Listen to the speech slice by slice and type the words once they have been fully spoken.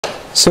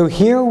So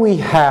here we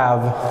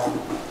have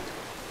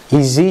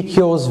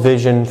Ezekiel's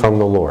vision from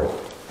the Lord.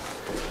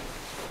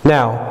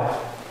 Now,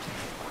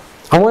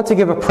 I want to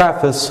give a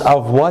preface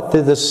of what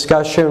the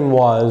discussion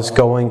was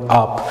going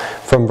up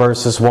from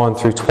verses 1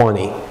 through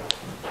 20.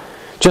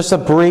 Just a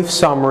brief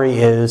summary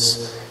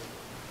is,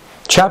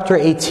 chapter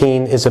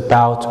 18 is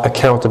about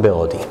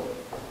accountability.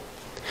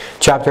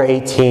 Chapter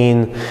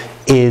 18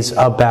 is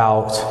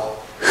about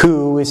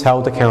who is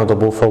held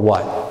accountable for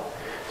what.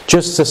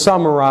 Just to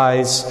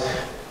summarize,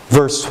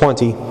 verse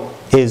 20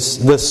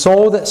 is, the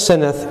soul that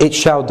sinneth, it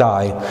shall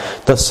die.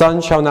 The son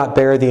shall not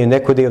bear the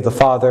iniquity of the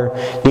father,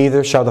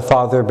 neither shall the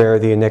father bear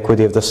the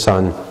iniquity of the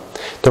son.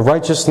 The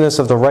righteousness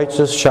of the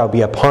righteous shall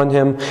be upon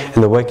him,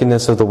 and the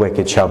wickedness of the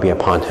wicked shall be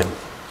upon him.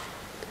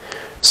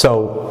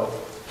 So,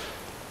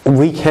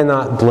 we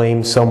cannot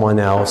blame someone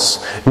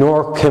else,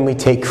 nor can we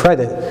take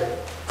credit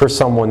for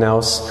someone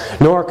else,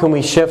 nor can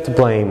we shift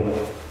blame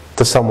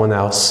to someone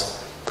else.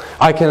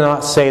 I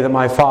cannot say that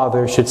my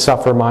father should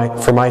suffer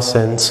for my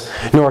sins,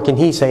 nor can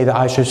he say that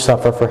I should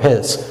suffer for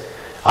his.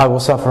 I will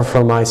suffer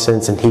for my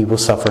sins and he will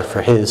suffer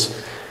for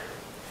his.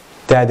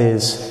 That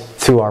is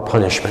through our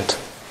punishment.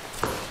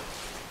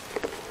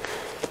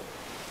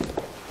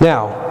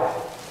 Now,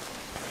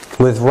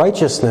 with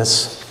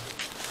righteousness,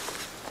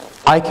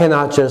 I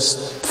cannot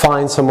just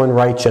find someone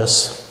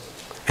righteous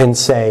and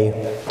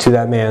say to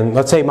that man,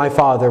 let's say my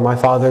father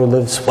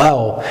lives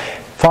well.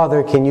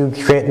 Father, can you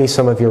grant me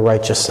some of your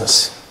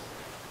righteousness?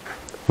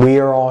 We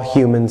are all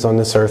humans on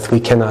this earth. We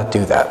cannot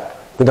do that.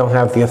 We don't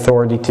have the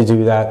authority to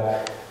do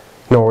that,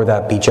 nor would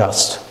that be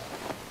just.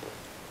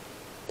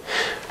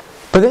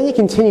 But then he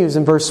continues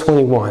in verse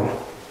 21.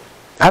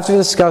 After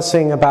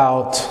discussing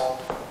about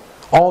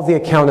all the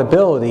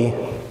accountability,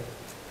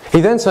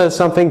 he then says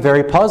something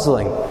very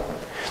puzzling.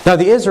 Now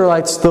the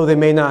Israelites, though they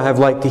may not have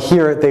liked to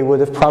hear it, they would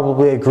have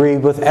probably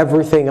agreed with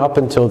everything up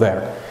until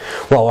there.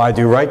 Well, I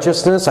do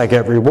righteousness, I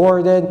get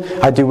rewarded.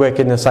 I do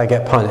wickedness, I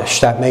get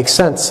punished. That makes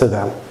sense to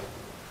them.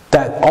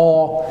 That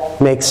all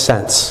makes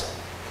sense.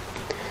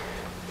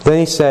 Then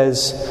he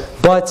says,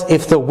 but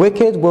if the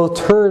wicked will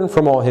turn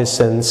from all his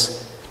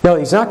sins. No,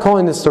 he's not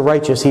calling this the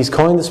righteous, he's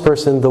calling this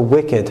person the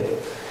wicked.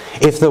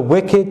 If the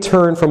wicked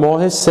turn from all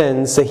his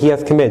sins that he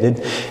hath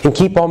committed, and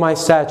keep all my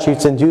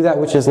statutes, and do that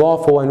which is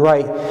lawful and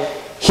right,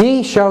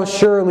 he shall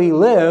surely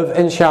live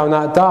and shall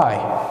not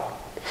die.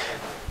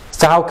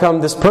 So how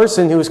come this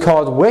person who is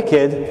called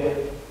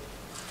wicked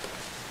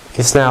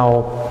is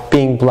now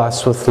being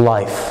blessed with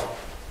life?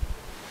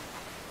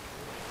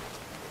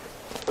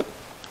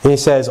 And he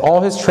says,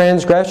 all his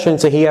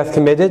transgressions that he hath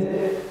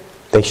committed,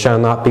 they shall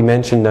not be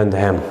mentioned unto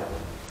him.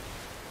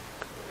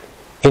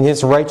 In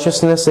his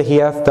righteousness that he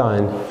hath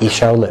done, he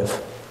shall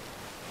live.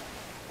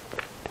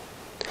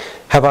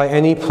 Have I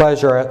any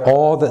pleasure at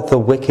all that the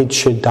wicked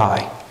should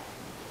die,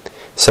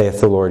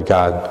 saith the Lord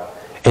God,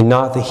 and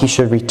not that he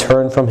should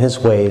return from his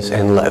ways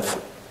and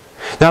live.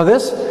 Now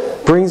this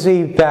brings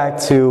me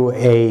back to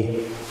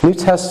a New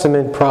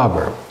Testament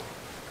proverb,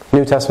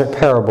 New Testament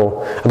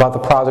parable about the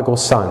prodigal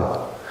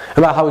son.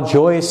 About how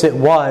joyous it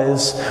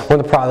was when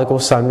the prodigal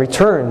son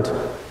returned.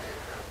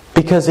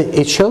 Because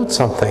it showed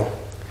something.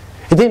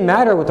 It didn't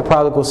matter what the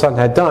prodigal son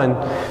had done.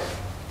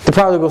 The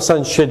prodigal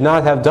son should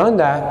not have done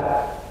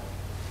that.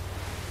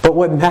 But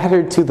what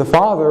mattered to the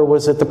father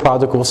was that the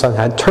prodigal son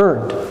had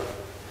turned.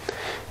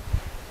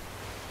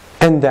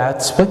 And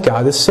that's what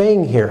God is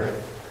saying here.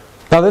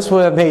 Now this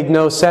would have made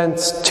no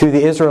sense to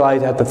the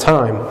Israelites at the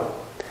time.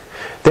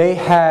 They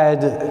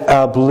had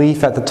a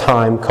belief at the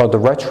time called the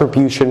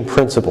retribution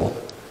principle.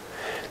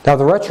 Now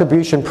the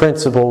retribution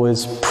principle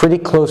is pretty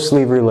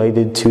closely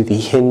related to the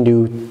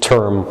Hindu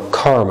term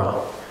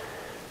karma.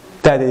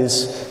 That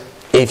is,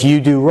 if you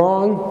do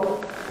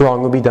wrong,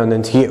 wrong will be done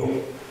unto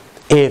you.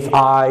 If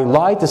I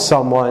lie to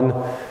someone,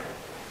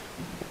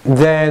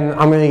 then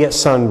I'm going to get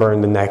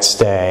sunburned the next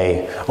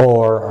day,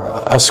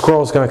 or a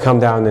squirrel is going to come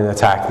down and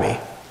attack me.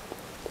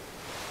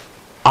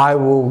 I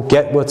will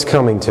get what's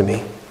coming to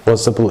me,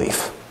 was the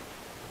belief.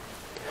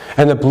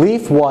 And the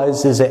belief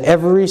is that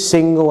every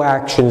single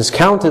action is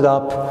counted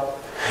up,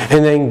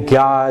 and then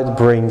God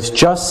brings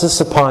justice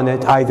upon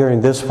it, either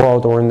in this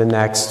world or in the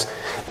next,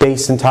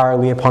 based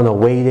entirely upon a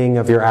weighting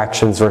of your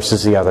actions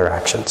versus the other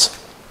actions.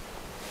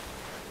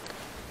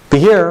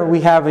 But here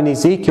we have in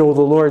Ezekiel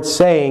the Lord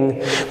saying,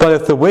 but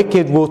if the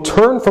wicked will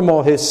turn from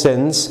all his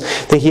sins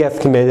that he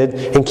hath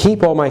committed, and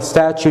keep all my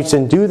statutes,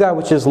 and do that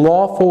which is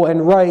lawful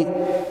and right,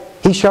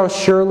 he shall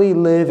surely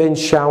live and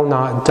shall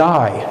not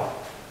die.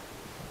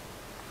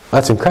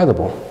 That's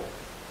incredible.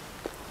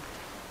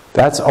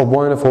 That's a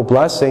wonderful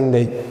blessing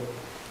that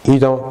you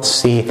don't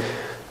see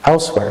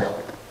elsewhere.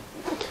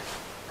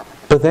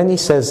 But then he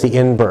says the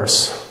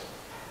inverse,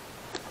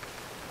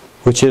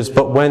 which is,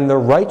 but when the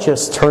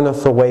righteous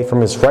turneth away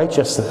from his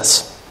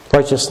righteousness,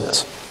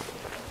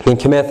 and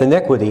committeth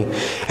iniquity,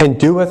 and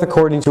doeth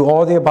according to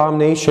all the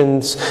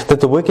abominations that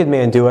the wicked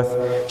man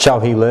doeth,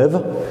 shall he live?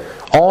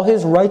 All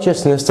his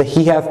righteousness that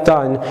he hath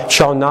done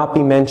shall not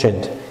be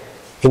mentioned.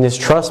 In his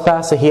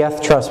trespass that he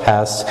hath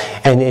trespassed,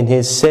 and in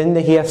his sin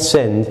that he hath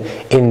sinned,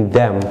 in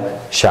them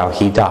shall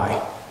he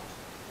die.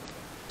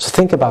 So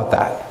think about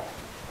that.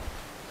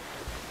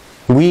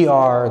 We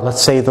are,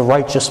 let's say, the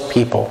righteous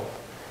people.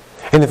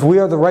 And if we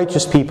are the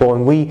righteous people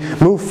and we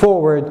move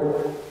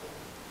forward,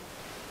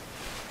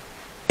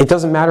 it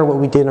doesn't matter what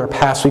we did in our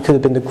past. We could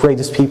have been the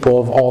greatest people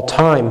of all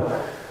time.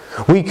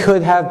 We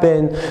could have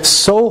been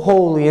so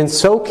holy and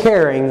so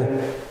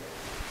caring.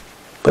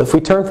 But if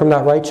we turn from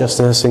that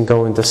righteousness and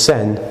go into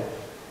sin,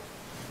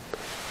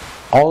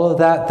 all of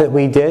that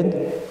we did,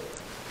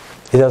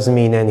 it doesn't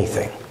mean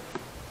anything.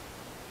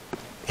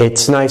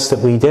 It's nice that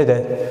we did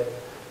it,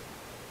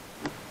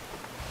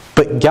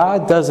 but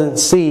God doesn't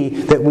see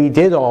that we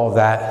did all of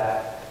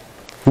that.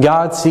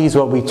 God sees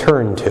what we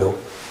turned to.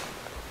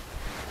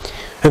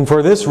 And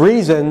for this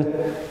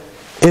reason,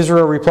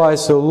 Israel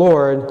replies to the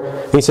Lord,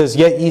 he says,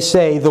 "Yet ye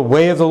say, the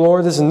way of the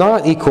Lord is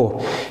not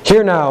equal.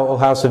 Hear now, O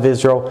house of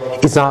Israel,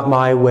 is not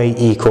my way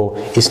equal?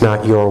 Is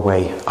not your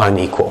way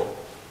unequal?"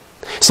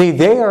 See,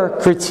 they are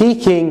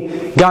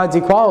critiquing God's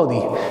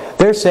equality.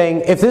 They're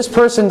saying, if this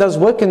person does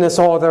wickedness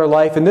all their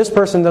life, and this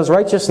person does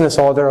righteousness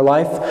all their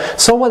life,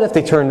 so what if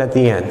they turn at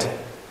the end?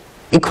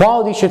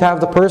 Equality should have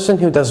the person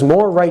who does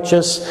more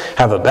righteous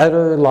have a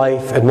better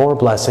life and more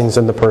blessings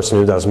than the person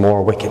who does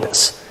more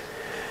wickedness.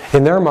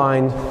 In their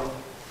mind,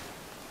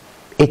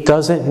 it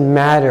doesn't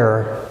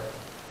matter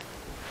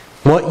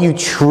what you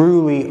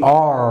truly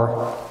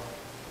are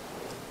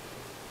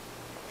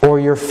or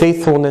your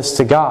faithfulness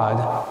to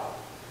God.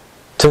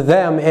 To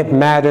them, it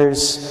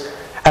matters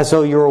as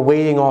though you're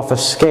weighting off a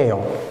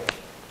scale.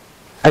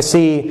 I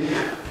see,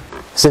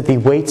 is it the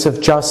weights of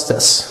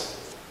justice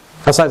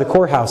outside the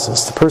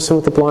courthouses, the person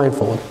with the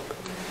blindfold.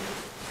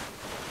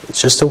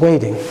 It's just a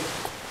weighting.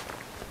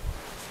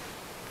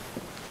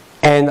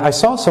 And I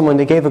saw someone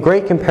that gave a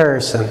great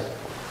comparison.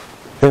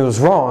 It was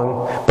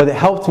wrong, but it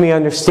helped me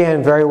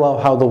understand very well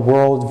how the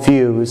world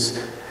views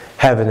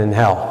heaven and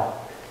hell.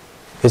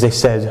 As they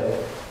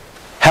said,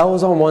 hell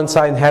is on one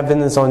side and heaven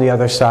is on the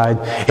other side,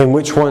 and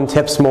which one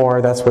tips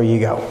more, that's where you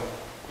go.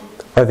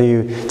 Whether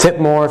you tip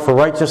more for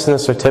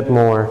righteousness or tip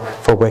more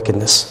for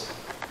wickedness.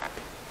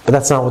 But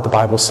that's not what the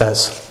Bible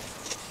says.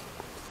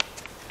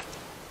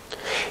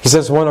 He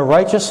says, when a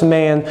righteous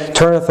man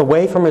turneth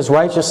away from his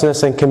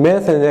righteousness and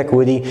committeth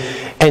iniquity,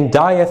 and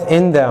dieth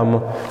in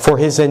them, for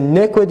his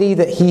iniquity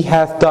that he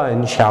hath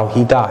done shall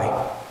he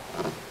die.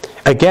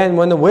 Again,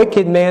 when the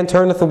wicked man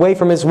turneth away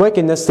from his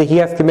wickedness that he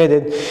hath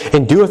committed,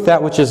 and doeth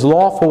that which is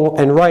lawful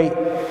and right,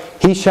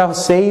 he shall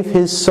save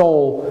his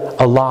soul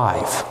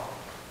alive.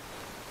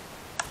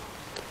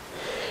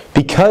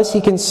 Because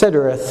he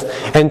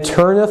considereth and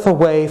turneth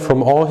away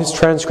from all his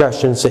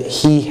transgressions that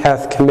he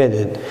hath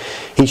committed,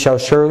 he shall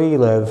surely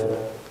live,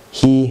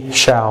 he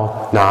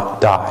shall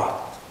not die.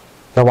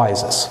 Now why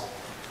is this?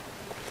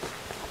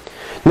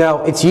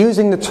 Now, it's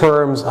using the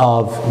terms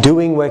of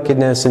doing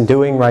wickedness and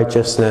doing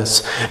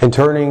righteousness, and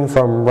turning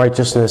from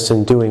righteousness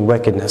and doing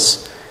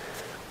wickedness.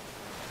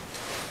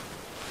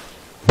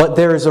 But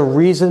there is a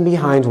reason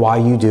behind why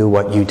you do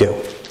what you do.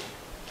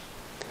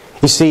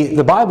 You see,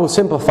 the Bible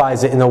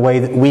simplifies it in a way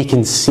that we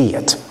can see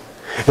it,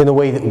 in a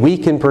way that we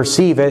can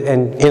perceive it,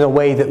 and in a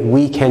way that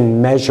we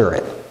can measure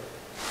it.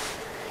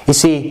 You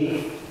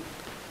see,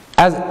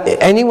 as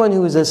anyone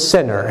who is a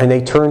sinner and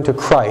they turn to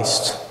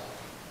Christ,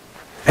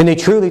 and they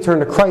truly turn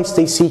to Christ,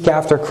 they seek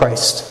after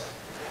Christ.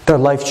 Their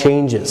life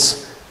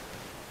changes.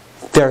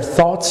 Their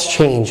thoughts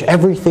change.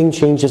 Everything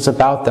changes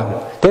about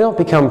them. They don't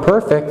become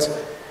perfect,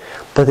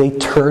 but they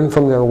turn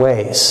from their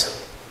ways.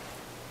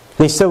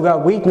 They still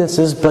got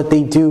weaknesses, but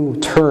they do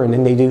turn,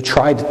 and they do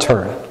try to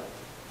turn.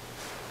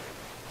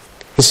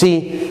 You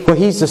see, what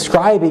he's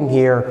describing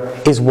here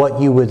is what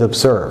you would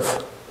observe,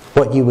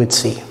 what you would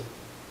see.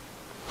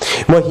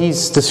 What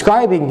he's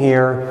describing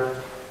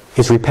here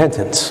is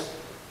repentance.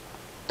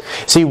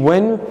 See,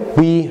 when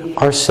we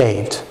are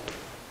saved,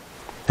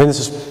 and this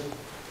is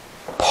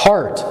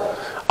part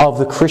of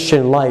the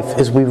Christian life,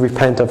 is we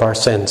repent of our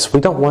sins. We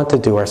don't want to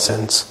do our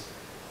sins.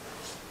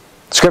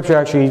 Scripture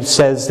actually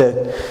says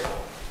that,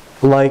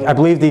 I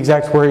believe the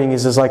exact wording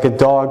is like a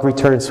dog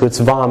returns to its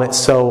vomit,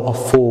 so a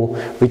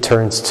fool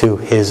returns to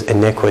his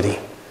iniquity.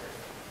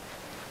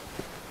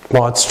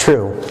 Well, it's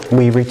true.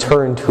 We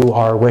return to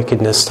our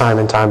wickedness time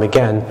and time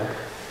again.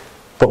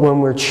 But when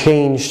we're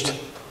changed,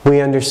 we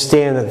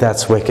understand that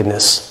that's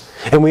wickedness.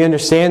 And we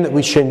understand that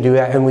we shouldn't do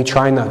that, and we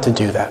try not to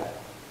do that.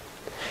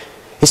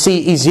 You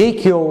see,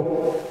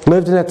 Ezekiel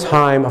lived in a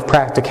time of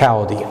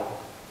practicality.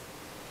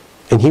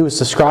 And he was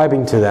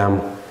describing to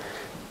them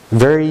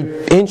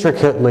very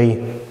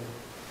intricately,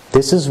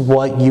 this is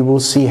what you will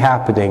see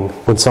happening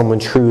when someone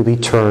truly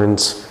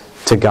turns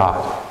to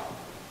God.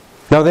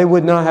 Now, they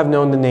would not have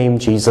known the name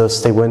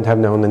Jesus. They wouldn't have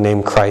known the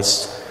name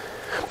Christ.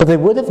 But they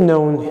would have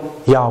known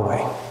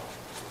Yahweh.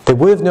 They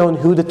would have known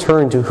who to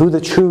turn to, who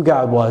the true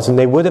God was. And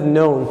they would have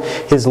known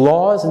His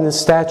laws and His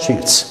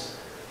statutes.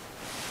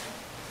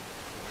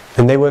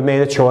 And they would have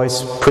made a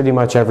choice pretty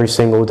much every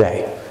single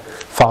day.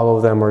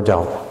 Follow them or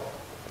don't.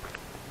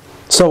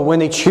 So when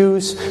they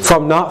choose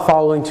from not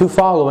following to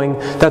following,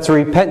 that's a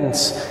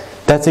repentance.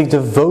 That's a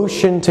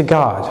devotion to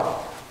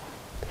God.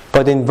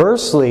 But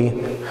inversely,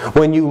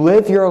 when you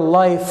live your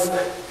life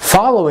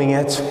following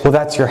it, well,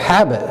 that's your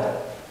habit.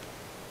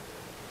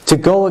 To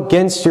go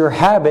against your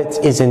habit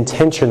is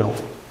intentional.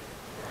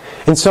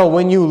 And so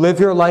when you live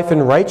your life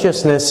in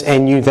righteousness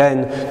and you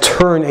then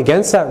turn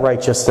against that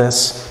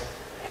righteousness,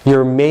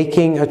 you're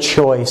making a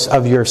choice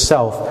of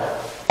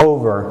yourself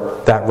over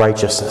that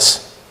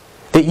righteousness.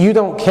 That you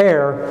don't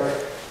care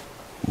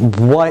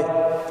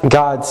what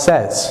God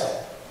says.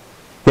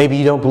 Maybe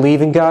you don't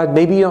believe in God.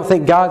 Maybe you don't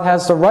think God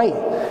has the right.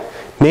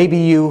 Maybe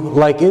you,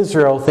 like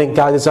Israel, think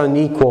God is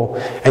unequal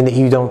and that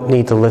you don't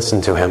need to listen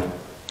to Him.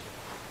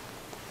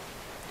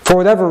 For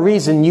whatever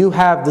reason, you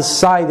have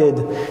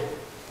decided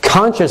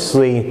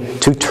consciously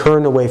to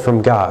turn away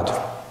from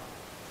God.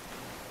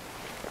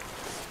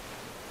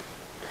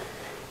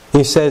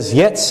 He says,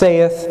 "Yet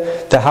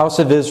saith the house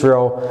of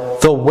Israel,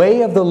 the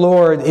way of the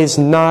Lord is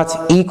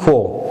not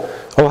equal.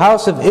 O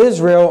house of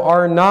Israel,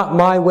 are not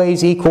my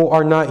ways equal?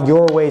 Are not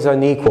your ways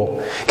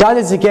unequal?" God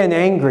is again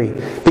angry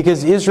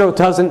because Israel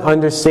doesn't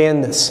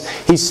understand this.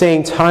 He's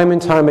saying time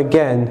and time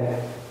again,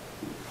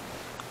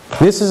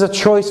 this is a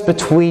choice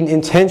between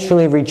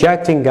intentionally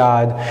rejecting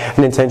God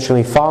and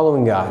intentionally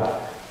following God.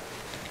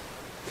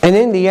 And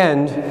in the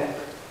end,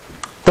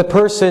 the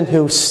person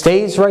who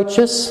stays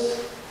righteous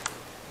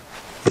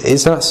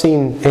is not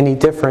seen any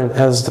different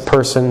as the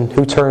person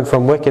who turned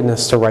from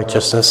wickedness to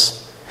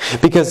righteousness.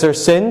 Because their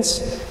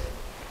sins,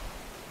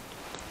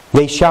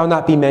 they shall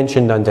not be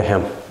mentioned unto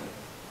Him.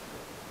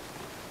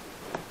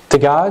 To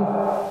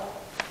God,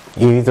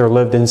 you either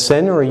lived in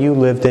sin or you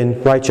lived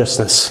in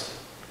righteousness.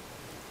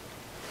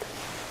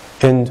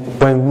 And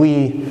when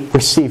we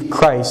receive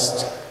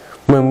Christ,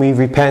 when we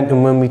repent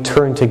and when we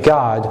turn to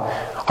God,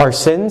 our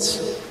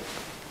sins,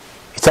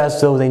 it's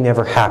as though they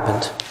never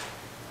happened.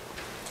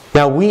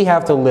 Now we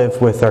have to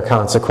live with their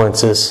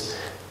consequences,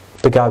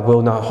 but God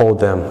will not hold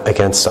them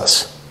against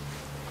us.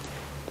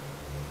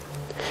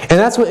 And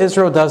that's what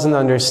Israel doesn't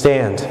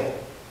understand.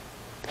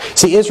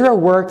 See, Israel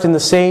worked in the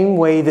same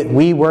way that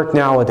we work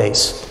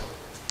nowadays.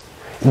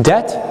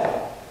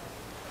 Debt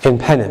and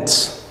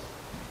penance.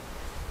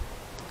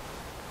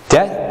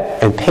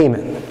 Debt and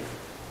payment.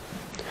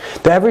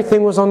 That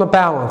everything was on a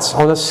balance,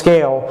 on a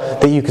scale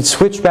that you could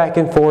switch back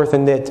and forth,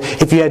 and that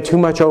if you had too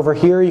much over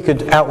here, you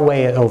could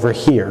outweigh it over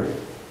here.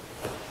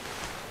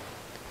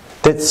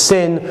 That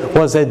sin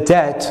was a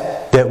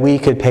debt that we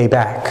could pay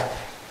back.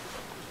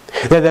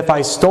 That if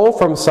I stole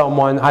from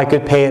someone, I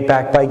could pay it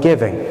back by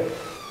giving.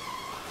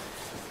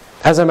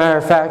 As a matter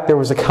of fact, there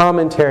was a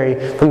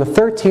commentary from the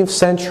 13th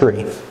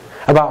century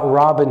about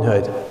Robin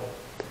Hood,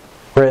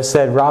 where it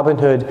said Robin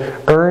Hood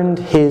earned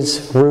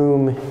his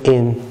room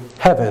in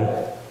heaven,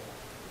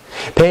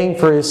 paying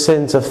for his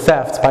sins of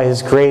theft by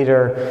his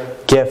greater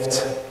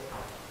gift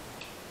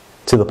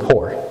to the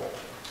poor.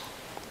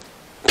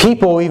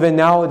 People even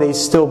nowadays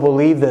still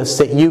believe this,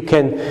 that you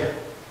can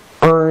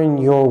earn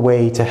your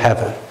way to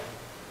heaven.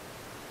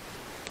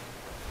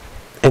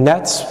 And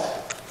that's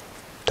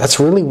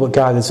really what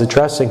God is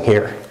addressing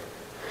here.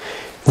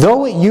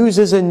 Though it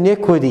uses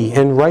iniquity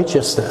and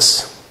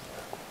righteousness,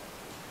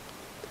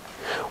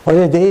 what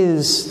it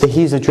is that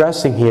He's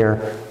addressing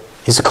here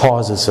is the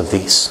causes of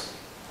these.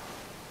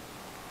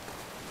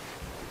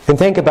 And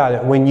think about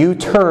it. When you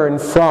turn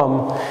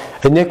from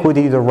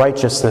iniquity to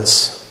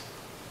righteousness,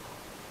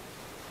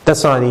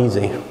 that's not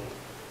easy.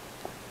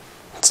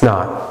 It's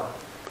not.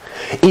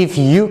 If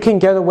you can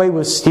get away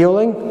with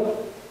stealing,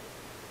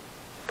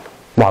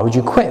 why would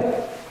you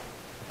quit?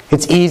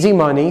 It's easy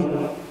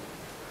money.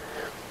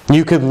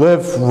 You could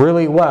live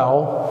really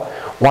well.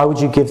 Why would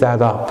you give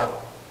that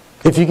up?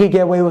 If you could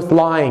get away with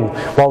lying,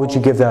 why would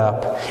you give that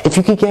up? If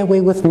you could get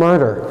away with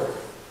murder,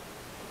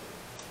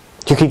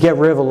 you could get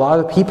rid of a lot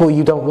of people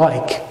you don't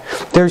like.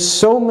 There's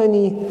so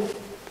many,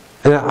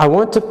 and I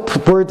want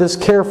to word this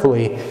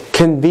carefully,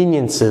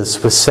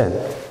 conveniences with sin.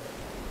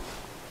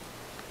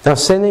 Now,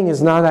 sinning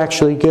is not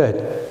actually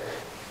good,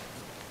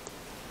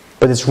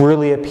 but it's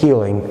really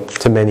appealing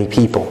to many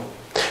people.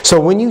 So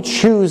when you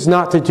choose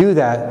not to do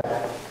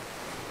that,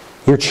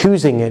 you're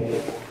choosing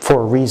it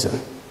for a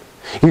reason.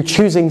 You're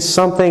choosing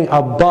something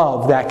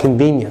above that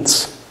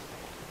convenience.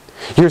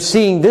 You're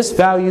seeing this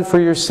value for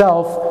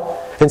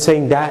yourself and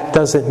saying, that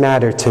doesn't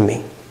matter to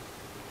me.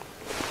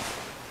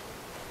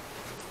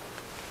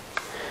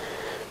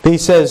 But he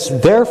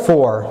says,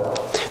 therefore,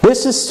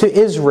 this is to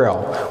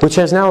Israel, which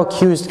has now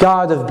accused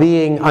God of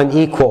being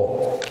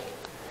unequal.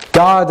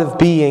 God of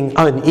being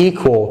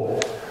unequal,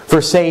 for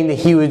saying that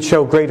He would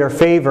show greater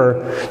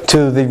favor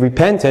to the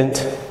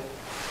repentant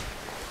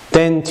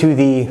than to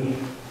the,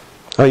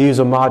 I'll use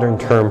a modern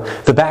term,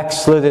 the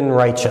backslidden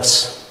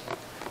righteous.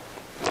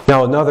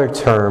 Now, another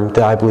term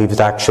that I believe is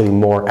actually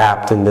more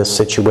apt in this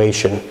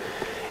situation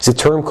is a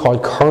term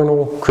called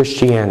carnal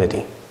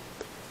Christianity.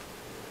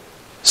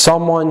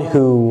 Someone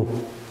who,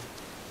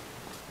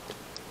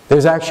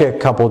 there's actually a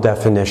couple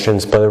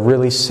definitions, but a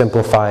really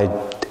simplified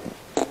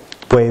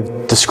way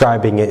of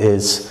describing it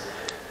is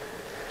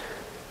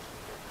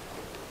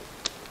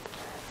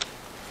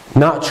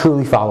not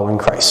truly following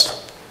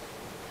Christ.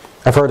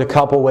 I've heard a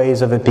couple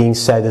ways of it being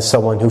said as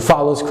someone who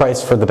follows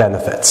Christ for the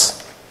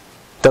benefits.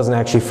 Doesn't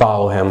actually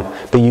follow Him,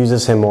 but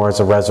uses Him more as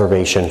a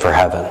reservation for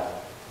heaven.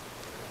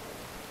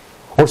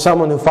 Or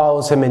someone who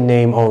follows Him in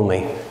name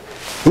only.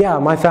 Yeah,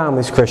 my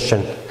family's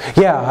Christian.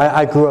 Yeah,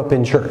 I grew up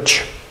in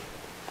church.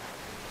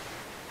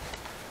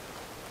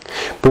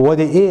 But what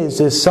it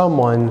is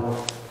someone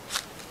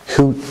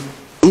who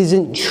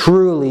isn't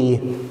truly,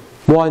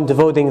 one,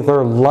 devoting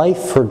their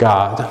life for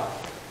God,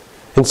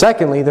 and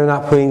secondly, they're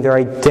not putting their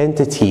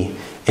identity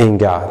in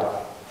God.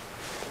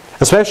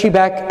 Especially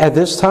back at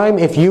this time,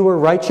 if you were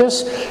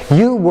righteous,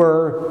 you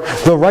were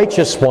the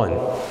righteous one,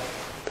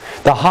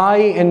 the high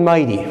and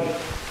mighty.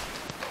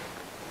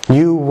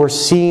 You were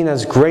seen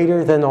as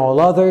greater than all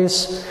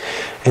others,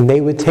 and they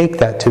would take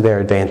that to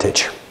their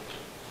advantage.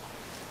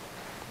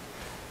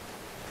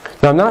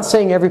 Now, I'm not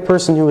saying every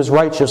person who was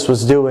righteous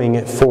was doing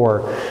it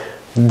for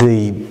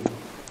the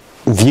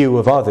view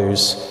of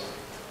others,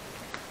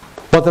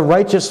 but the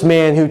righteous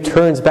man who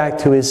turns back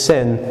to his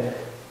sin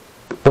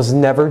was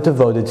never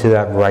devoted to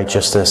that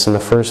righteousness in the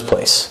first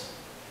place.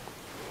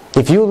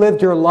 If you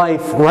lived your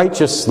life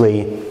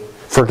righteously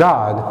for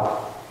God,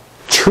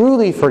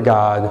 truly for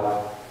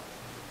God,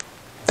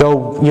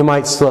 though you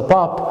might slip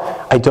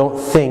up, I don't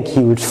think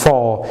you would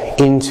fall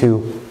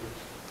into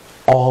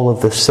all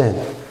of the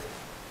sin.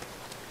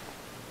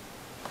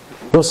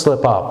 You'll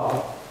slip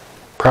up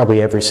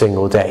probably every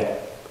single day.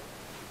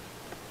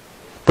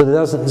 But it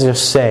doesn't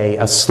just say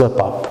a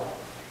slip up.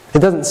 It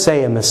doesn't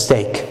say a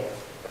mistake.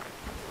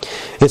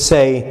 It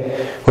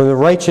say, when the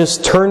righteous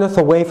turneth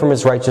away from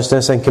his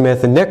righteousness and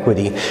committeth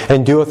iniquity,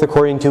 and doeth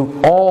according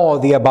to all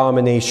the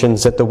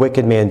abominations that the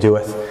wicked man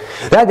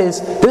doeth. That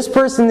is, this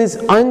person is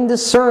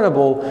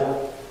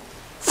undiscernible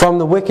from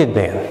the wicked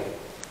man.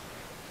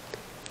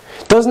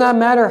 Does not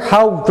matter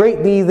how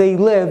greatly they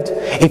lived,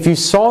 if you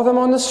saw them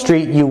on the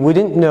street, you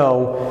wouldn't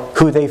know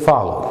who they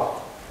followed.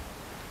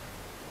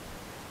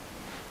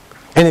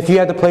 And if you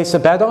had to place a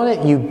bet on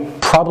it, you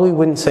probably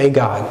wouldn't say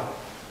God.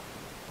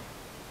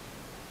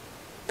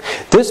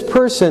 This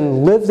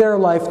person lived their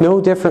life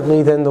no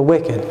differently than the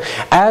wicked,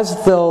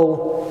 as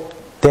though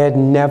they had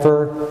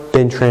never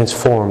been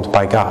transformed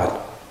by God,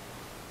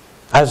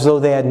 as though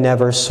they had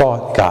never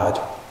sought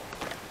God.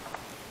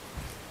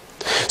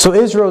 So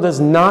Israel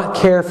does not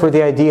care for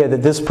the idea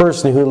that this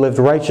person who lived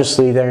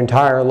righteously their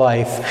entire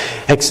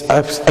life,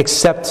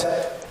 except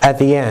at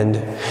the end,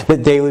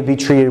 that they would be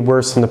treated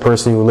worse than the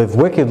person who lived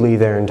wickedly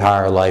their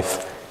entire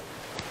life,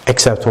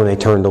 except when they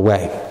turned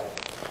away.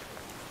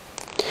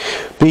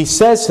 But he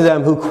says to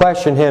them who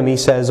question him, he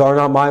says, "Are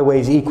not my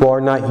ways equal? Are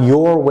not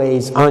your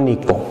ways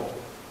unequal?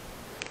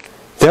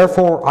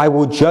 Therefore I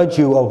will judge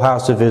you, O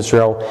house of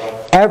Israel,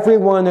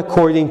 everyone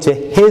according to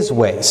his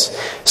ways,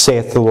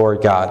 saith the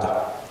Lord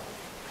God.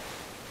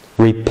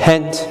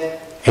 Repent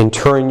and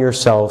turn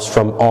yourselves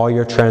from all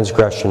your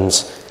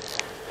transgressions,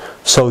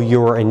 so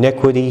your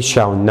iniquity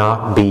shall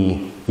not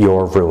be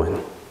your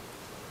ruin."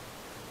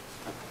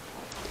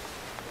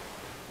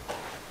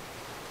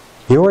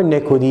 Your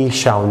iniquity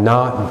shall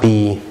not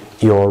be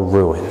your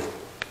ruin.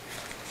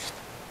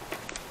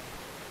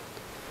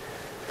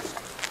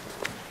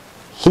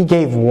 He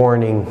gave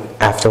warning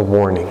after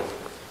warning.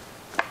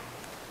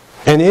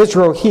 And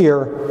Israel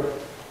here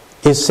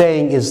is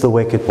saying is the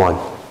wicked one.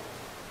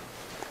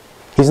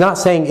 He's not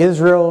saying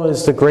Israel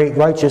is the great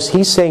righteous.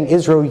 He's saying,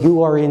 Israel,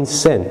 you are in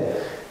sin.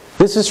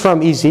 This is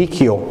from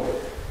Ezekiel.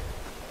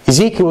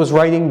 Ezekiel was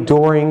writing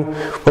during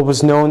what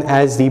was known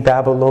as the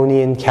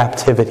Babylonian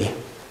captivity.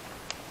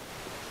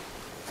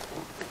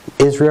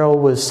 Israel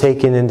was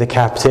taken into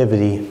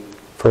captivity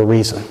for a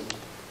reason.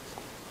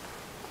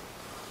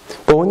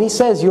 But when he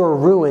says you're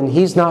ruined,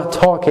 he's not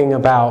talking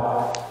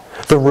about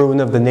the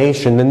ruin of the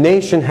nation. The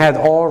nation had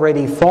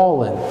already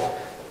fallen.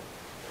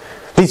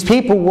 These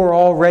people were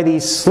already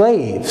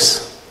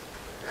slaves.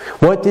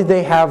 What did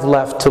they have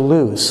left to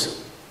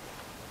lose?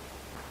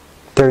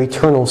 Their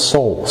eternal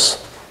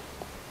souls.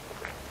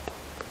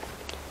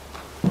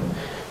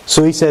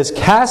 So he says,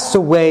 "Cast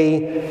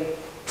away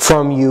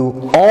from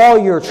you all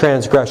your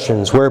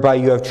transgressions, whereby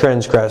you have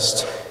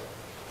transgressed,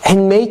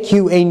 and make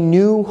you a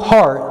new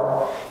heart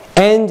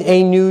and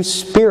a new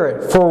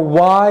spirit. For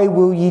why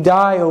will ye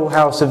die, O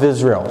house of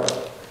Israel?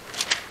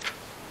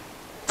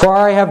 For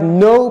I have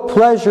no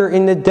pleasure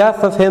in the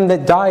death of him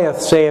that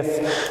dieth,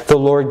 saith the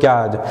Lord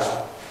God.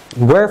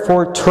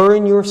 Wherefore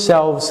turn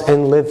yourselves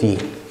and live ye."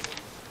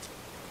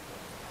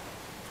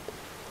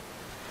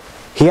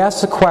 He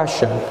asks the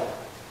question,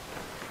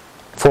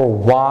 "For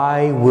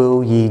why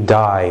will ye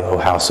die, O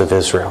house of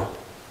Israel?"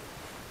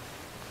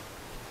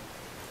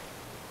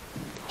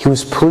 He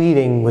was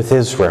pleading with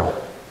Israel.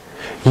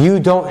 You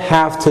don't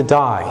have to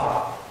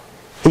die.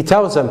 He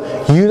tells them,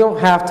 you don't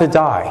have to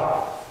die.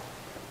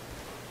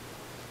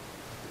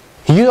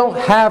 You don't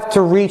have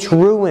to reach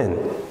ruin.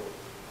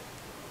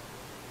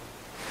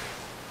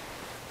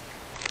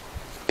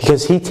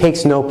 Because he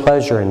takes no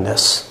pleasure in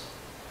this.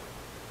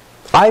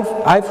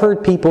 I've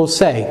heard people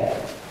say,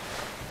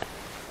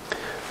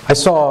 I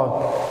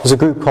saw was a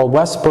group called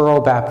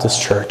Westboro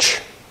Baptist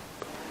Church.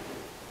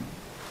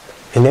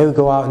 And they would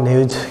go out and they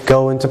would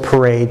go into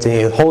parades and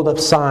they would hold up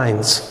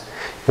signs.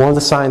 One of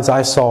the signs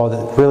I saw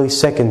that really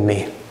sickened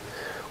me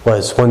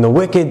was, "When the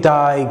wicked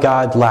die,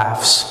 God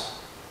laughs."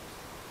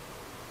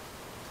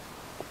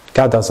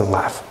 God doesn't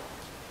laugh.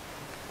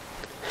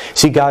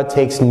 See, God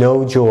takes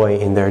no joy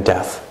in their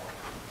death.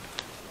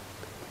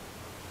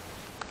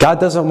 God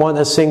doesn't want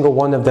a single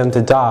one of them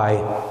to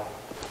die.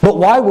 But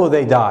why will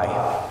they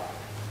die?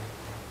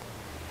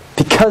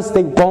 Because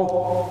they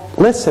won't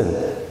listen.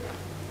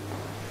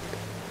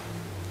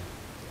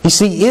 You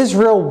see,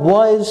 Israel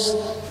was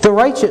the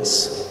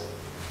righteous.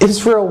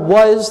 Israel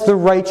was the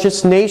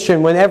righteous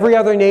nation when every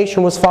other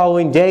nation was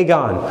following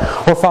Dagon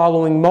or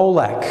following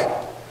Molech.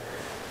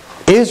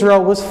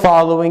 Israel was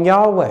following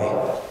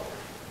Yahweh.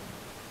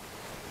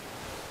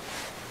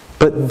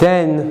 But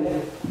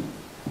then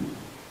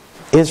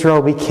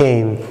Israel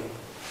became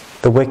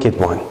the wicked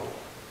one.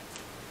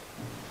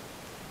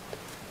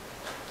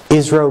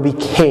 Israel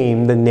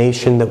became the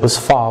nation that was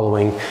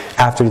following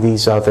after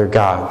these other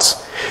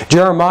gods.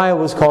 Jeremiah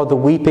was called the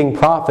weeping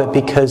prophet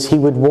because he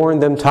would warn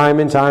them time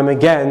and time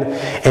again,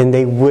 and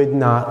they would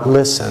not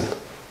listen.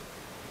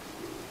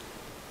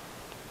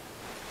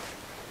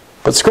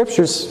 But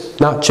Scripture's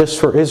not just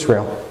for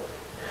Israel.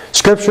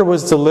 Scripture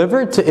was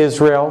delivered to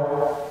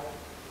Israel.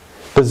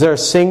 But is there a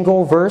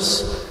single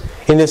verse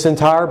in this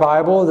entire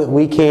Bible that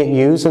we can't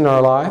use in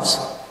our lives?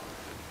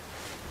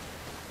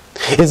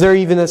 Is there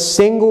even a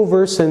single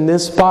verse in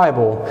this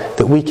Bible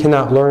that we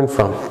cannot learn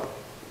from?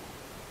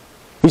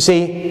 You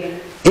see,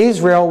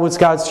 Israel was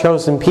God's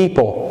chosen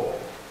people.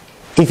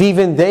 If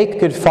even they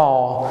could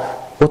fall,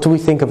 what do we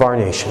think of our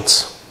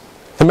nations?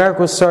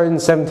 America was started in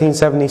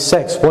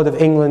 1776. What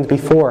of England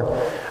before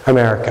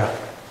America?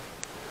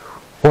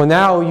 Well,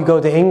 now you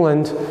go to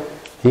England,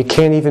 you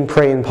can't even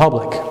pray in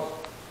public.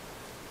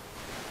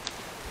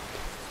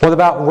 What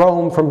about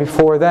Rome from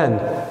before then?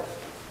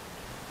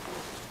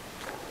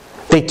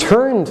 They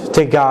turned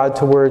to God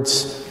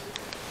towards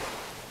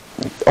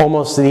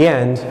almost the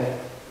end,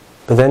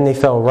 but then they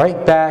fell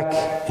right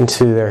back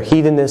into their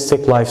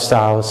hedonistic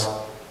lifestyles,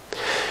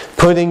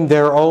 putting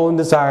their own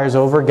desires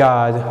over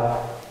God,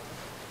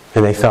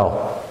 and they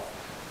fell.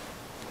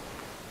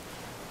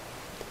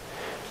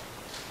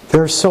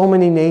 There are so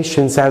many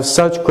nations that have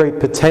such great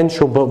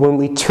potential, but when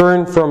we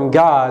turn from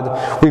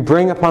God, we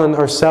bring upon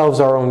ourselves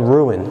our own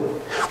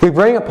ruin. We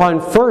bring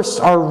upon first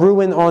our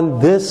ruin on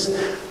this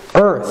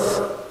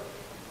earth.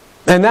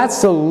 And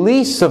that's the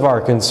least of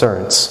our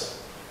concerns.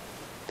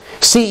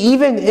 See,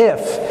 even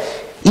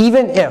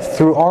if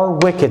through our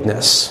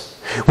wickedness,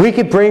 we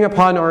could bring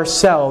upon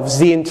ourselves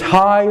the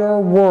entire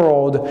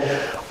world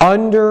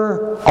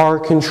under our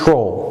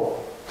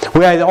control.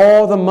 We had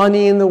all the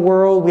money in the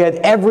world, we had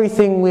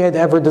everything we had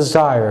ever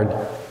desired,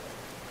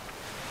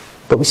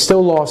 but we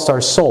still lost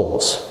our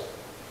souls.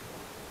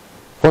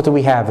 What do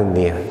we have in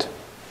the end?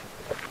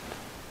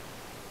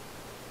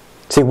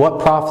 See, what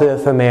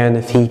profiteth a man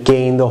if he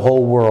gain the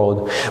whole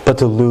world, but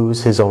to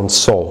lose his own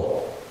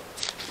soul?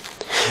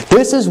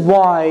 This is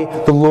why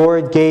the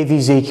Lord gave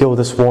Ezekiel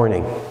this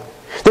warning.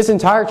 This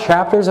entire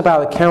chapter is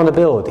about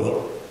accountability.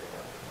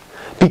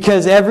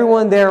 Because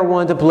everyone there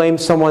wanted to blame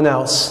someone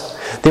else.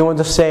 They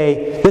wanted to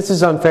say, this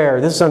is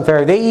unfair, this is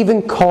unfair. They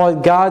even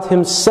called God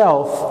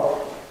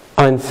Himself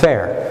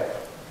unfair.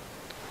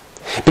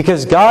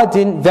 Because God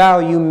didn't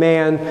value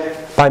man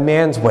by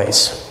man's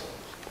ways.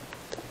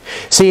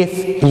 See,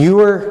 if you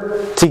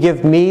were to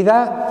give me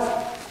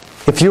that,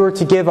 if you were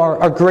to give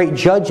our great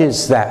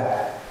judges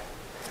that,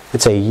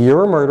 it'd say,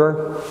 you're a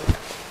murderer,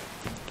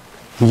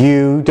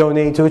 you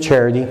donate to a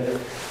charity,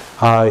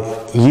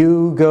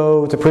 you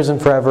go to prison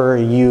forever,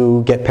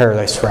 you get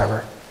paradise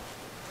forever.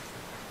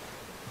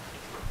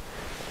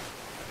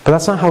 But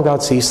that's not how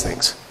God sees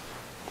things.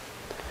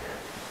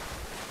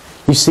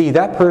 You see,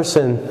 that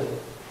person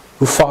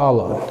who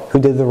followed, who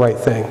did the right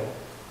thing,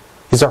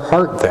 is their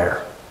heart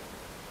there?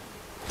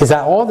 Is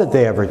that all that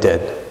they ever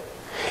did?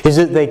 Is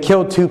it they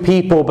killed 2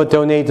 people but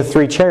donated to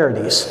 3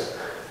 charities?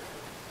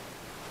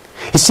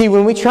 You see,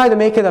 when we try to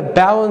make it a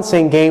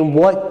balancing game,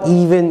 what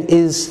even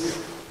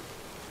is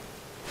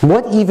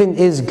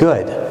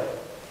good?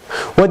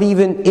 What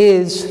even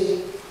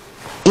is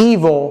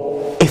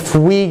evil if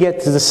we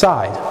get to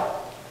decide?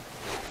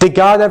 Did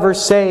God ever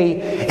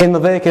say in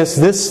Leviticus,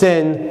 this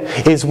sin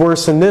is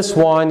worse than this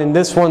one, and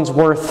this one's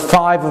worth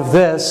 5 of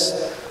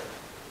this?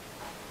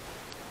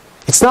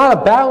 It's not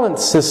a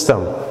balance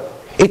system.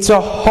 It's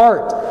a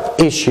heart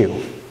issue.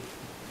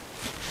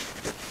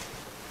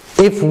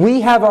 If we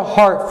have a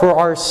heart for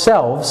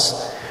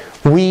ourselves,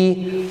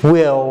 we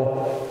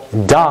will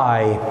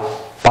die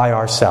by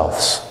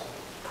ourselves.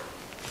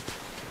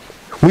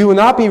 We will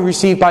not be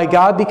received by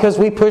God because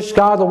we pushed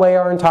God away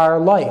our entire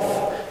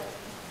life.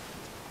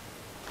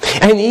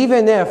 And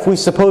even if we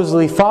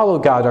supposedly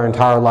followed God our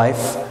entire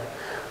life,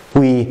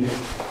 we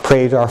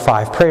prayed our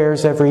 5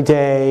 prayers every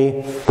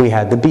day, we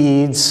had the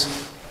beads.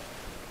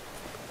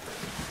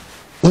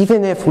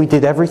 Even if we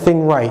did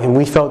everything right and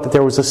we felt that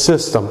there was a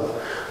system,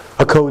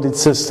 a coded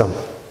system,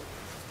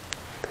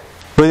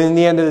 But in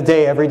the end of the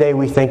day, every day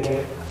we think,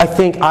 I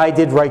think I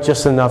did right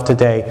just enough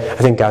today. I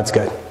think God's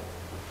good.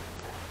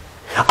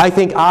 I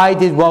think I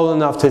did well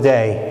enough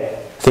today.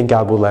 I think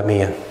God will let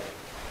me in.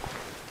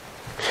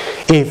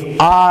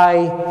 If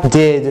I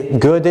did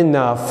good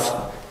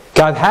enough,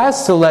 God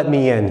has to let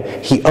me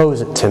in. He owes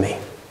it to me.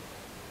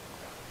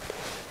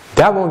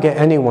 That won't get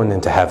anyone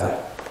into heaven.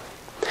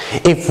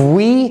 If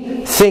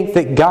we think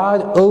that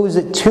God owes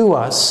it to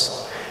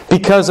us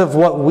because of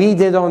what we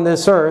did on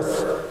this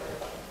earth,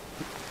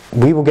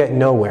 we will get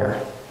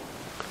nowhere.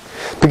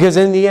 Because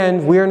in the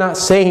end, we are not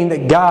saying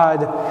that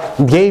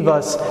God gave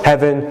us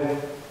heaven.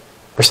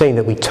 We're saying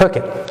that we took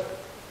it.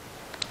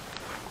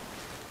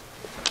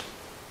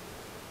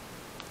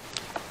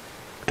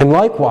 And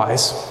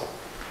likewise,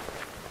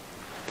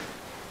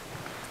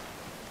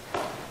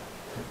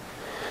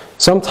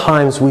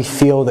 sometimes we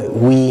feel that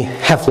we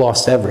have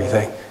lost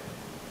everything.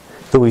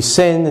 That we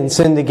sinned and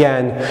sinned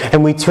again,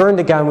 and we turn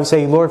to God and we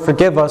say, Lord,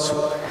 forgive us.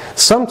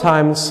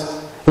 Sometimes,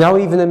 and I'll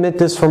even admit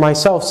this for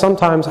myself,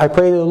 sometimes I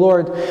pray to the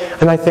Lord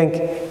and I think,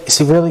 is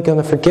He really going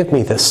to forgive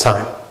me this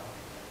time?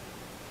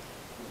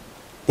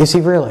 Is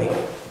He really?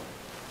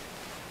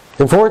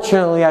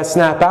 Unfortunately, I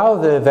snap out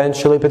of it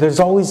eventually, but there's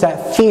always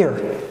that fear.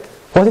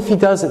 What if He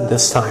doesn't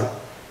this time?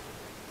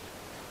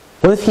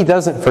 What if He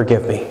doesn't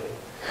forgive me?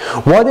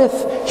 What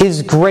if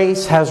His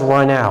grace has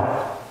run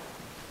out?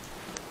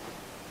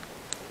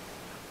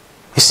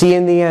 You see,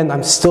 in the end,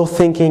 I'm still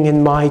thinking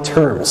in my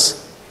terms.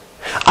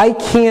 I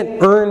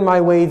can't earn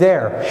my way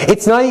there.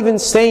 It's not even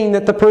saying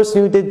that the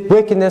person who did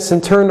wickedness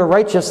and turned to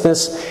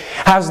righteousness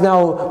has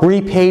now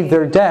repaid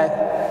their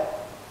debt.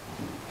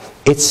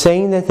 It's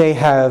saying that they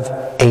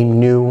have a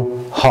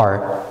new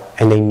heart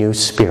and a new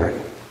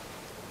spirit.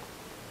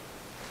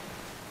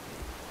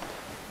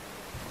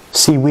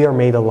 See, we are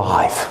made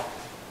alive.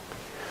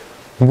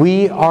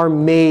 We are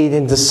made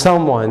into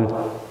someone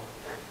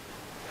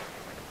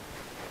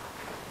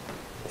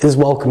who is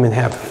welcome in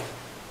heaven.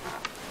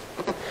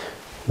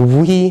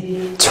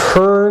 We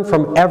turn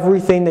from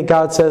everything that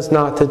God says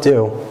not to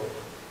do.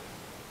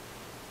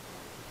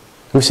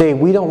 We say,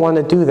 we don't want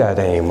to do that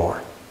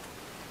anymore.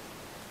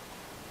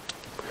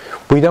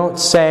 We don't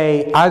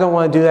say, I don't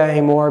want to do that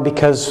anymore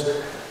because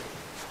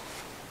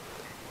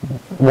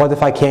what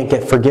if I can't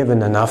get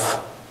forgiven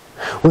enough?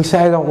 We say,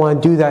 I don't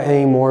want to do that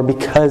anymore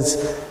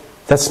because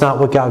that's not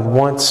what God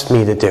wants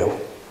me to do.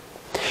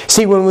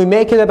 See, when we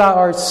make it about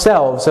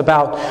ourselves,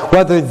 about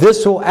whether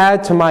this will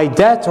add to my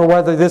debt or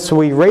whether this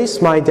will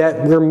erase my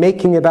debt, we're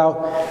making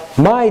about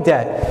my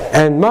debt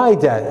and my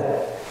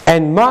debt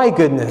and my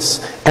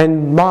goodness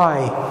and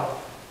my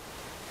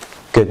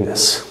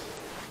goodness.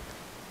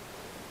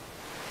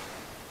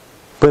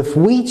 But if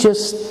we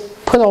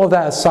just put all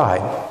that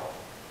aside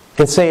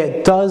and say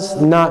it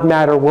does not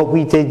matter what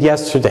we did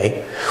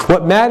yesterday,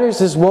 what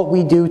matters is what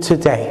we do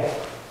today.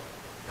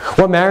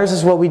 What matters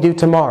is what we do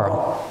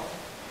tomorrow.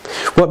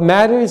 What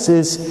matters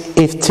is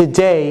if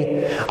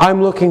today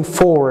I'm looking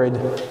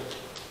forward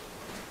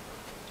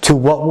to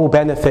what will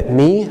benefit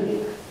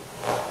me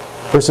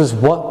versus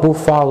what will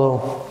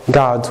follow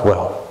God's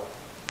will.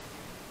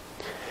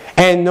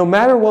 And no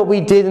matter what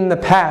we did in the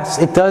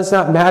past, it does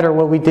not matter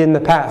what we did in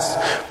the past.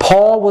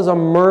 Paul was a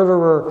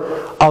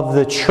murderer of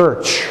the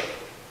church.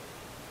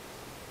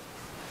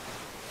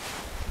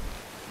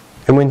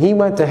 And when he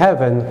went to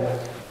heaven,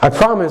 I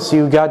promise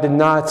you, God did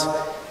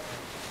not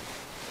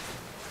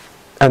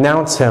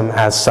announce him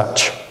as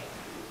such.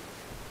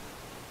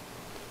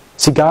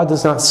 See, God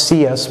does not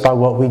see us by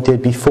what we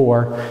did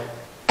before.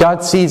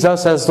 God sees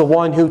us as the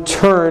one who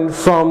turned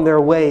from their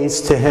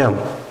ways to Him,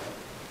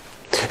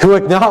 who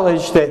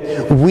acknowledged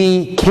that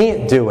we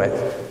can't do it.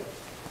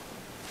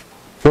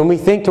 When we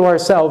think to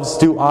ourselves,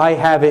 do I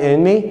have it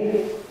in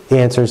me? The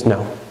answer is no.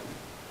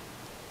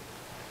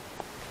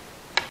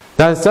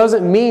 Now, this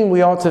doesn't mean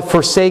we ought to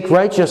forsake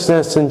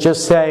righteousness and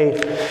just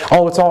say,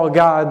 oh, it's all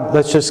God,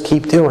 let's just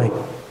keep doing.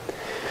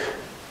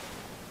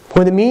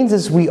 What it means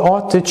is we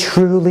ought to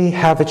truly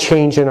have a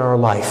change in our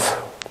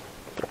life.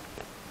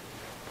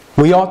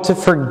 We ought to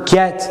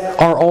forget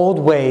our old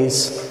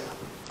ways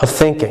of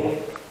thinking.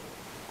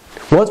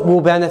 What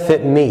will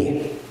benefit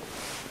me?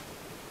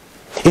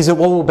 Is it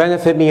what will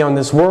benefit me on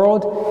this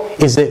world?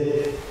 Is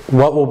it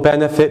what will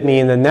benefit me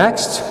in the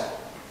next?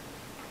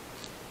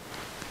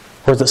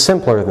 Or is it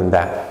simpler than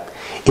that?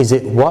 Is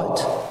it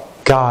what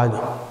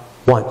God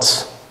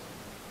wants?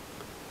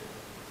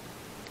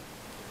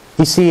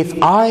 You see,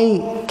 if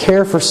I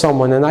care for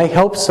someone and I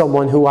help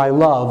someone who I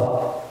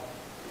love,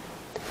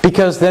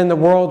 because then the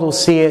world will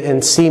see it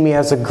and see me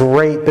as a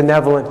great,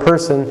 benevolent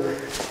person,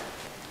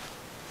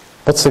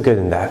 what's the good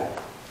in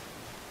that?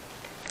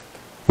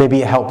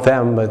 Maybe it helped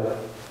them, but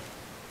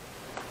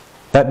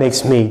that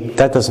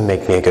doesn't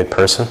make me a good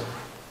person.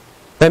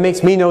 That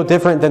makes me no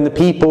different than the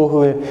people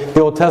who in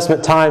the Old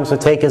Testament times would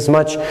take as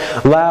much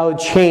loud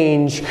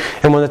change,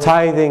 and when the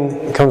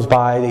tithing comes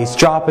by, they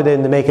drop it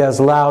in to make it as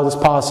loud as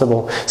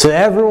possible so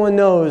that everyone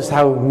knows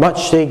how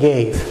much they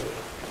gave.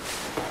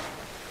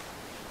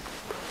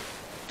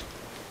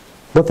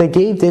 What they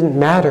gave didn't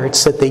matter,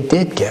 it's that they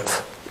did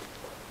give.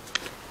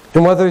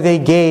 And whether they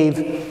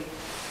gave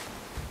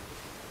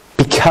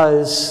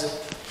because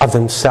of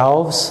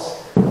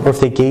themselves or if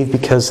they gave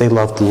because they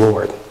loved the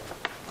Lord.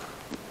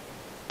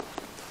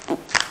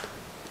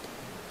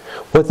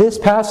 What this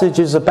passage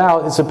is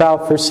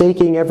about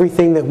forsaking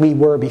everything that we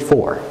were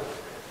before.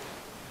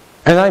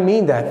 And I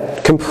mean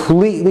that,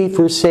 completely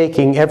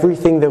forsaking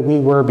everything that we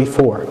were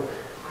before.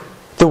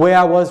 The way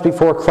I was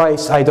before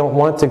Christ, I don't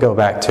want to go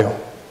back to.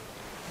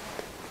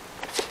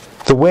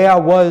 The way I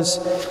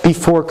was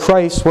before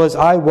Christ was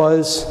I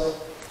was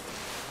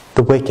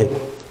the wicked.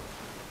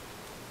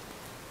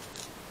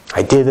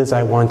 I did as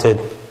I wanted.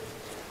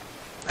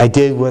 I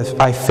did what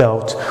I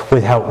felt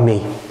would help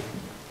me.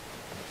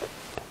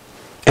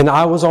 And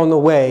I was on the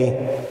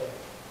way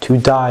to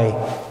die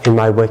in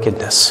my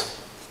wickedness.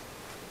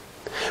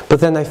 But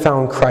then I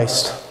found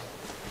Christ.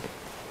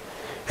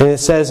 And it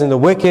says, "And the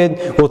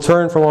wicked will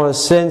turn from all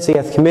his sins he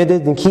hath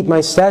committed, and keep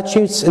my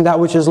statutes, and that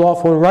which is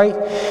lawful and right.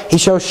 He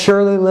shall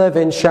surely live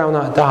and shall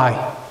not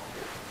die."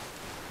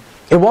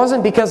 It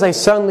wasn't because I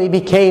suddenly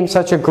became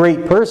such a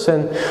great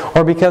person,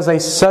 or because I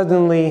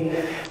suddenly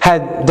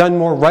had done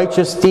more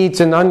righteous deeds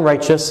than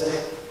unrighteous.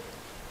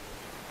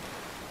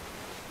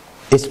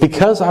 It's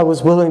because I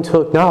was willing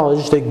to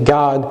acknowledge that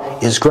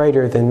God is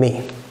greater than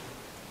me.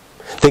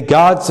 That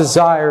God's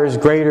desire is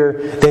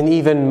greater than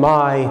even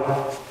my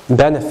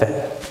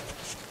benefit.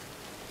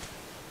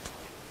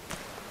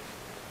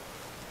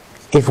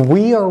 If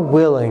we are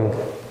willing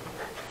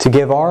to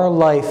give our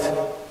life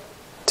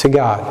to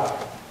God,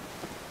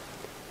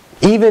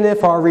 even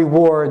if our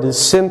reward is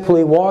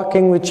simply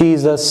walking with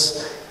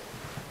Jesus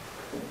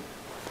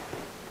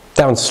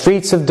down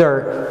streets of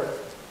dirt,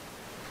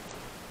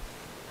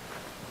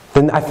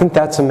 then I think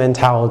that's a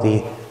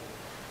mentality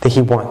that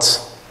He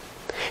wants.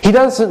 He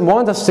doesn't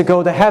want us to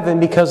go to heaven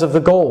because of the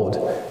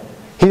gold.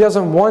 He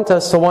doesn't want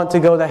us to want to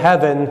go to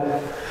heaven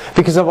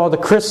because of all the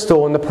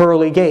crystal and the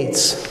pearly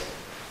gates.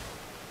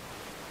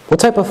 What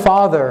type of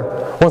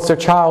father wants their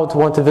child to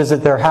want to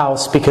visit their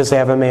house because they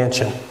have a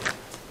mansion?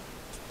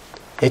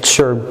 It's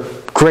sure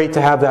great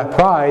to have that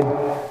pride.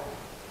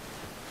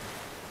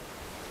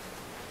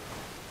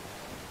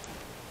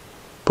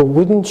 But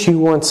wouldn't you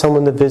want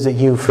someone to visit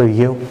you for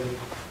you?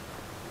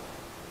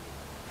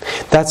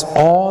 That's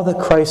all that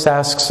Christ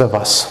asks of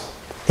us,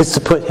 is to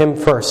put Him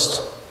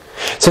first.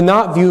 To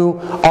not view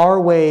our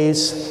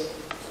ways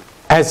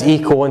as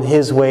equal and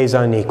His ways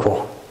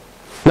unequal.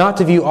 Not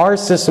to view our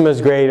system as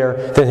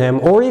greater than Him,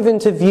 or even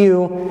to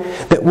view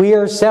that we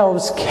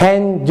ourselves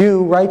can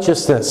do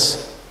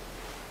righteousness.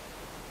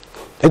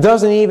 It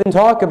doesn't even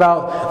talk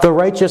about the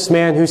righteous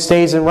man who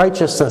stays in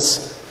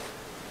righteousness.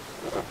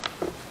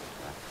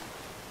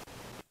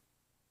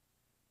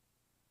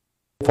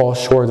 Fall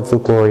short of the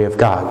glory of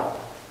God.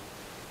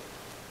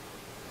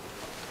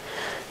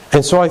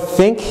 And so I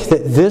think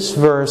that this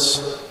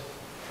verse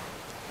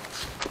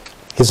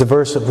is a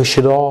verse that we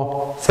should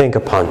all think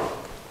upon.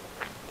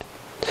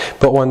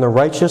 "But when the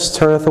righteous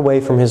turneth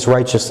away from his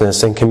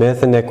righteousness, and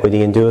committeth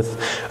iniquity, and doeth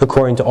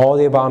according to all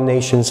the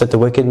abominations that the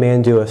wicked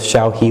man doeth,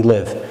 shall he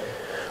live.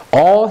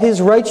 All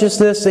his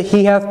righteousness that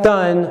he hath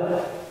done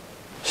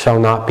shall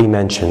not be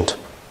mentioned.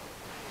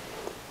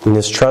 In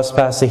his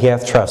trespass that he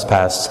hath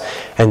trespassed,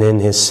 and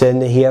in his sin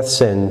that he hath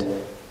sinned,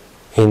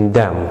 in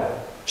them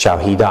shall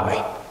he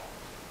die."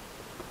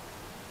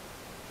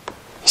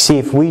 See,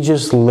 if we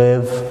just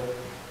live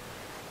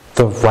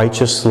the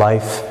righteous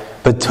life,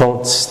 but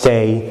don't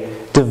stay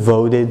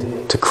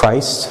devoted to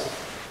Christ,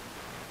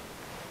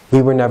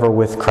 we were never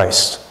with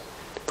Christ.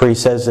 For He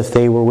says, if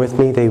they were with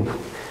me,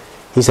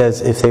 He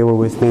says, if they were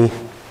with me,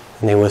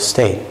 then they would have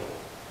stayed.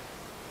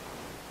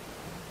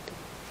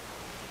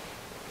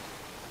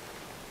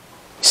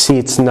 See,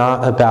 it's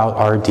not about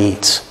our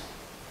deeds.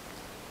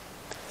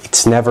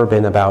 It's never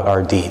been about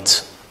our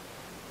deeds.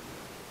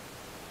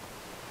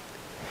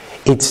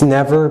 It's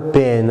never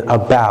been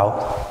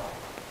about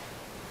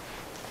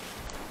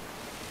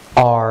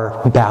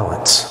our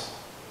balance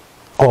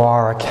or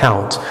our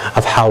account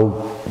of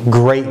how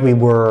great we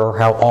were or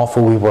how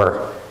awful we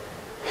were.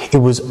 It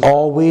was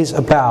always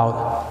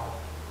about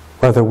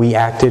whether we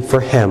acted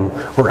for Him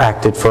or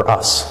acted for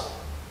us.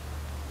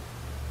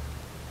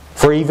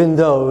 For even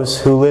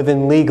those who live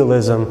in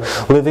legalism,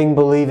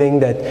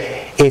 believing that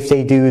if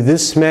they do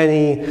this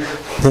many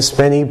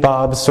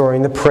bobs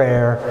during the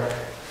prayer,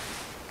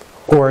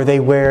 or they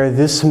wear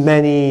this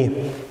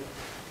many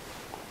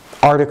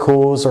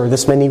articles or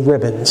this many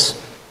ribbons,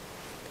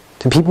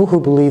 to people who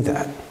believe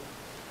that,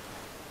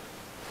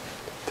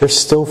 they're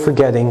still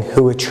forgetting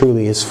who it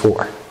truly is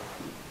for.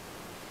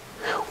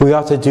 We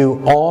ought to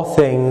do all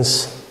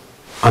things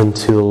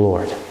unto the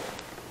Lord.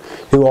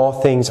 Do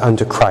all things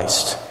unto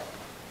Christ.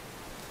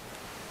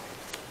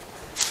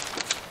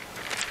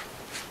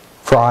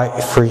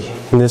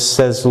 And this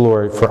says the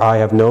Lord, "For I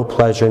have no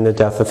pleasure in the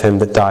death of him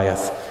that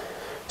dieth,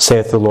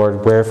 saith the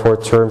Lord, wherefore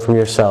turn from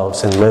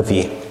yourselves and live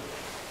ye.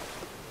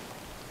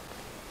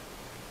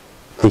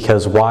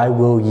 Because why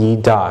will ye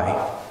die,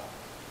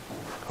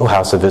 O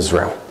house of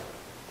Israel?"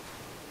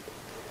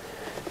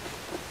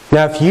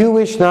 Now if you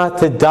wish not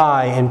to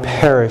die and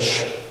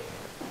perish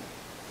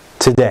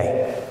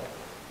today.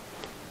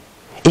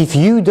 If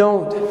you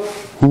don't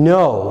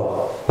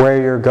know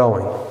where you're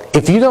going,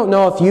 if you don't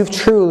know if you've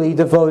truly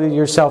devoted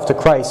yourself to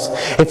Christ,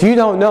 if you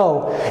don't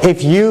know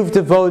if you've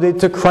devoted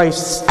to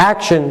Christ's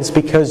actions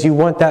because you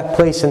want that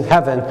place in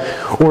heaven,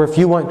 or if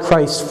you want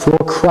Christ for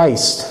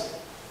Christ,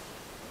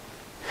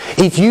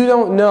 if you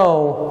don't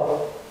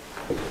know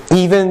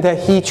even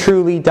that He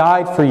truly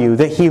died for you,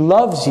 that He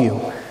loves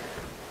you,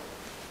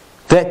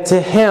 that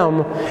to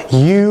Him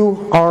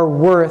you are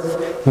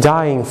worth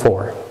dying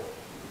for,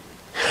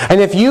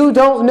 and if you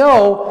don't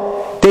know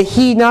that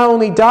He not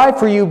only died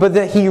for you, but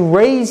that He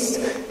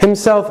raised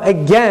Himself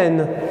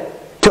again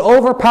to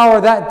overpower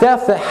that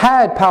death that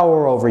had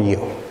power over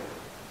you.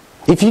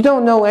 If you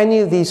don't know any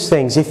of these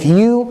things, if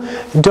you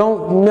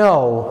don't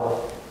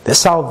know that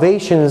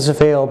salvation is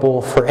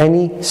available for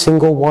any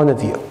single one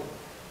of you,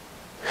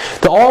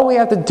 that all we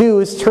have to do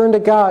is turn to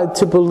God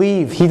to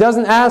believe. He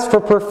doesn't ask for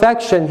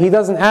perfection. He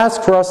doesn't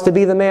ask for us to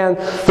be the man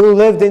who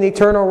lived in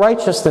eternal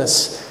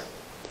righteousness.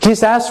 He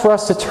just asks for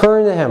us to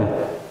turn to Him.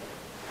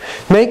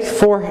 Make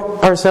for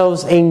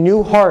ourselves a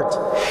new heart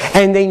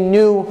and a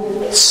new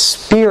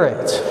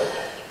spirit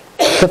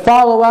to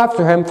follow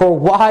after Him, for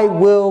why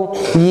will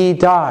ye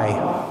die?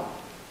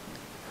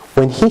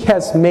 When He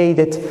has made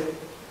it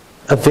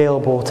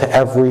available to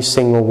every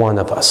single one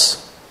of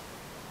us.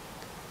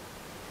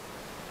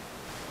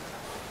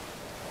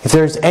 If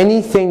there's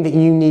anything that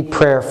you need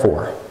prayer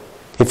for,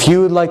 if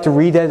you would like to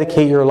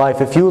rededicate your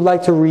life, if you would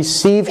like to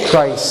receive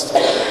Christ,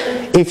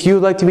 if you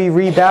would like to be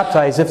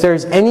rebaptized, if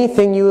there's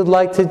anything you would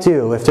like to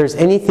do, if there's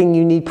anything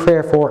you need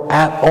prayer for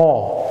at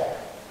all,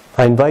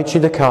 I invite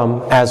you to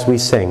come as we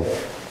sing.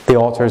 The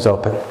altar is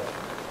open.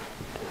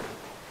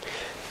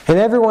 And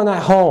everyone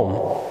at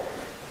home,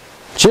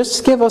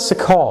 just give us a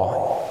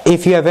call.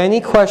 If you have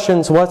any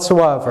questions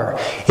whatsoever,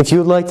 if you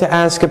would like to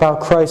ask about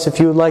Christ, if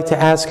you would like to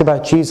ask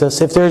about Jesus,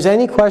 if there's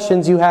any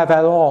questions you have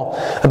at all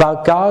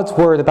about God's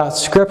Word, about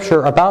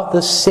Scripture, about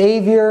the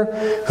Savior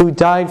who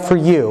died for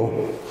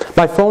you,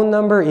 my phone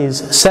number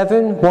is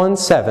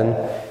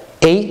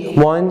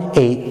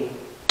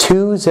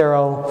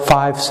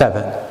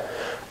 717-818-2057.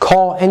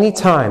 Call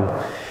anytime.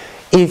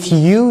 If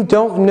you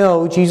don't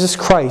know Jesus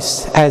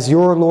Christ as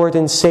your Lord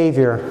and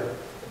Savior,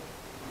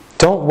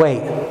 don't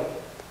wait.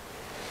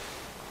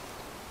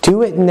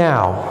 Do it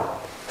now.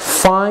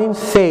 Find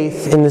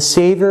faith in the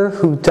Savior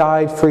who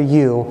died for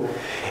you.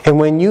 And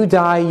when you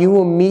die, you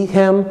will meet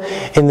Him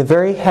in the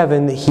very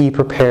heaven that He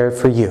prepared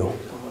for you.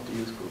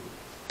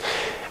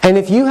 And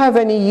if you have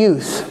any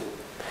youth,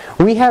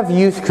 we have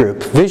youth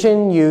group,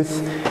 Vision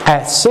Youth,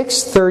 at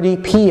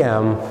 6:30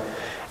 p.m.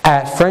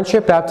 at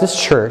Friendship Baptist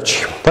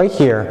Church, right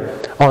here,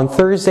 on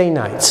Thursday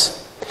nights.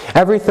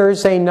 Every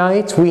Thursday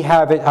night, we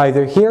have it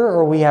either here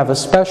or we have a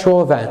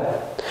special event.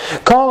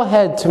 Call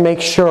ahead to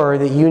make sure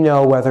that you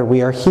know whether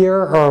we are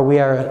here or we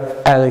are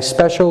at a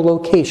special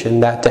location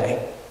that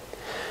day.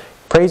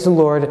 Praise the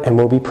Lord, and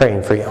we'll be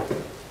praying for you.